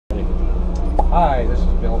Hi, this is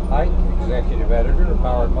Bill Pike, Executive Editor of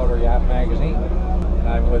Power Motoryacht magazine, and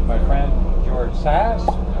I'm with my friend George Sass.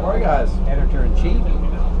 How are you guys? Editor-in-Chief.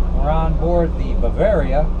 We're on board the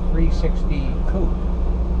Bavaria 360 Coup.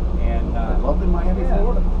 And lovely Miami,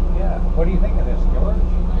 Florida. Yeah. What do you think of this, George?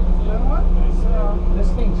 You know what? This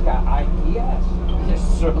thing's got IPS. It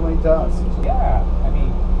certainly does. Yeah, I mean,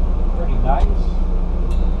 pretty nice.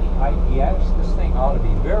 IPS. This thing ought to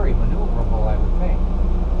be very maneuverable, I would think.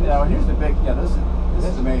 Yeah, well, here's the big. Yeah, this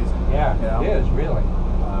is amazing. Yeah, you know? it is really.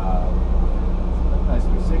 Nice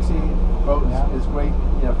 360. Boat is great.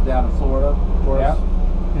 You know, down in Florida, of course. Yeah.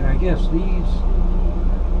 And I guess these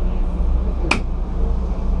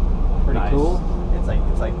pretty nice. Cool. It's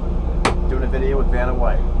like doing a video with Vanna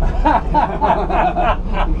White.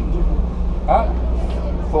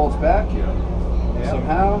 Folds back here. Yeah.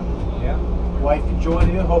 Somehow. Yeah. Wife can join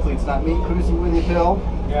you. Hopefully, it's not me cruising with you, Bill.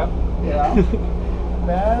 Yep. Yeah.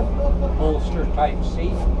 Bad. Bolster type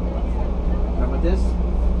seat. Remember this?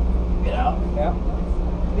 Yeah. Yep.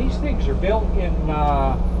 These things are built in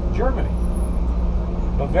Germany.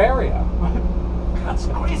 Bavaria. That's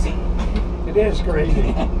crazy. It is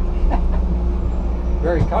crazy.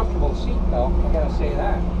 Very comfortable seat though, I gotta say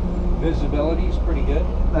that. Visibility is pretty good.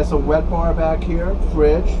 Nice little wet bar back here.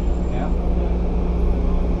 Fridge. Yeah.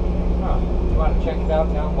 Huh. You want to check it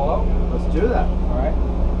out down below? Let's do that. All right.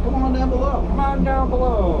 Come on down below. Come on down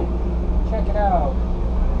below. Check it out.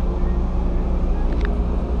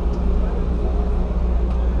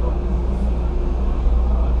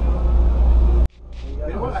 You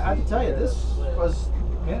know what? I have to tell you, this was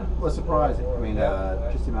surprising. I mean,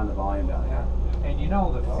 just the amount of volume down here. Yeah. And you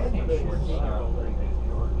know the finish is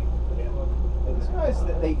These guys,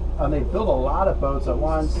 they build a lot of boats at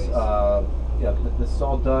once. Yeah, this is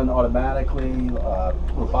all done automatically.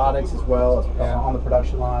 Robotics as well as on the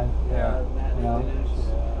production line. Yeah. You know.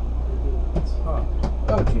 Huh.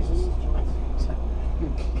 Oh Jesus.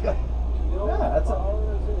 Yeah, that's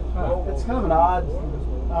it's kind of an odd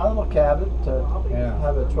little cabinet to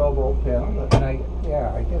have a 12-volt panel. And I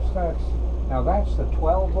guess that's the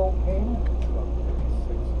 12-volt panel.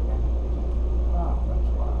 Wow, that's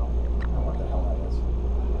wild. Oh, what the hell that is?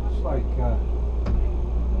 It's like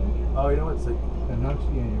Oh, you know what? It's like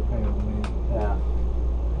enunciator panel, maybe. yeah.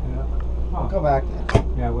 Yeah. I'll go back.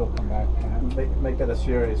 Yeah, we'll come back to that. Make that a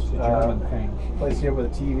series. It's a German thing. Place here with a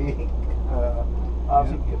TV.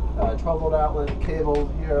 Obviously, 12-volt outlet cable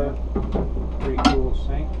here. Pretty cool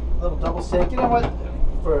sink. Little double sink. You know what?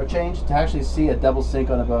 For a change, to actually see a double sink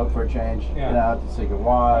on a boat for a change. Yeah. You know, so you can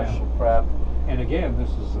wash, prep. And again, this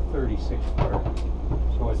is a 36 footer,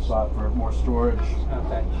 so it's Spot for more storage. not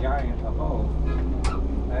that giant above.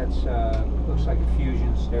 That's looks like a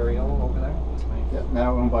Fusion stereo over there. Yeah,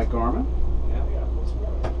 now owned by Garmin. Yeah.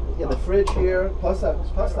 Yeah, the fridge here, plus that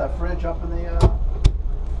fridge up in the up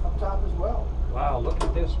top as well. Wow, look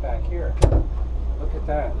at this back here. Look at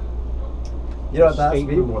that. You know, that's me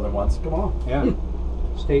Stateroom. more than once. Come on. Yeah.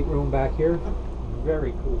 Stateroom back here.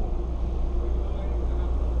 Very cool.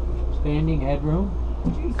 Standing headroom.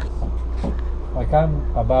 Jesus. Like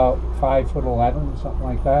I'm about 5'11", something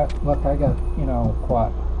like that. Look, I got,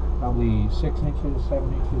 what, probably 6 inches,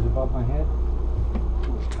 7 inches above my head.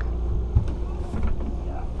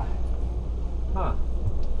 Yeah. Huh.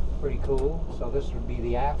 Pretty cool. So this would be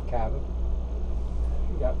the aft cabin.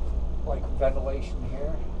 You got like ventilation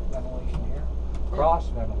here, cross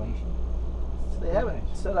ventilation. So they have it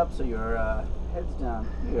set up so your head's down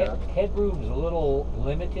here. Headroom's a little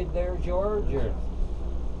limited there, George, or?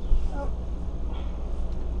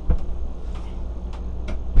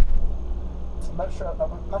 I'm not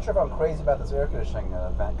sure if I'm crazy about this air conditioning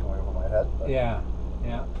vent coming over my head. But, Yeah.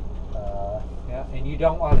 And you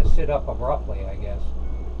don't want to sit up abruptly, I guess.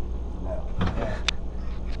 No. Yeah.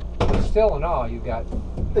 But still in all, you got.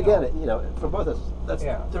 Again, for both of us, that's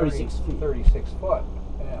 36 feet. 36 foot.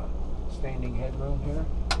 Yeah. Standing headroom here.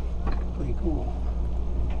 Pretty cool.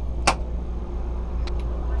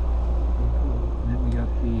 And then we got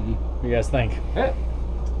the. What do you guys think?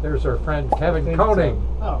 There's our friend Kevin Koenig.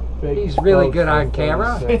 Oh, He's really good on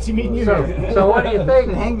camera. fancy meeting you. So what do you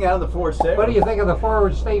think? Hanging out in the forward stateroom. What do you think of the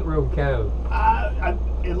forward stateroom, Kev?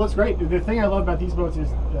 It looks great. The thing I love about these boats is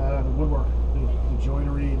the woodwork, the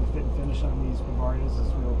joinery, and the fit and finish on these Bavarias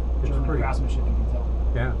is real German craftsmanship. You can tell.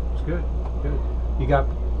 Yeah, it's good. Good.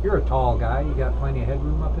 You're a tall guy. You got plenty of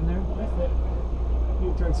headroom up in there. You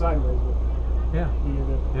can turn sideways, but Yeah.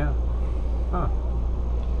 Yeah. Huh.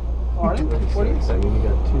 What do you think? You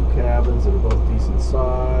got two cabins that are both decent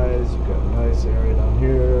size. You've got a nice area down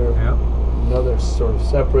here. Yeah. Another sort of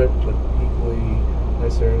separate but equally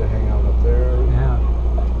nice area to hang out up there. Yeah.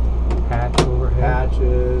 Hatch overhead.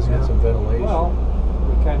 hatches, Yeah. get some ventilation. Well,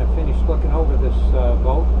 we kind of finished looking over this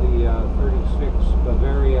boat, the 36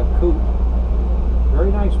 Bavaria Coup.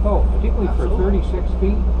 Very nice boat, particularly Absolutely. for 36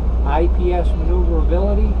 feet. IPS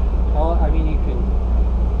maneuverability. I mean, you can,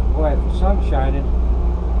 boy, if the sun's shining,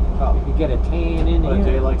 you can get a tan in On a here.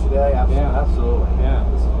 day like today, Yeah. absolutely. Yeah.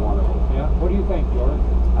 This is wonderful. Yeah. What do you think, George?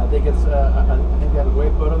 I think it's. I think they have a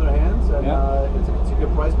great boat on their hands, and Yeah. it's a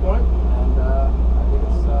good price point, and I think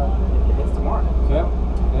it hits the mark. Yeah.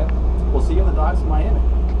 Yeah. We'll see you on the docks in Miami.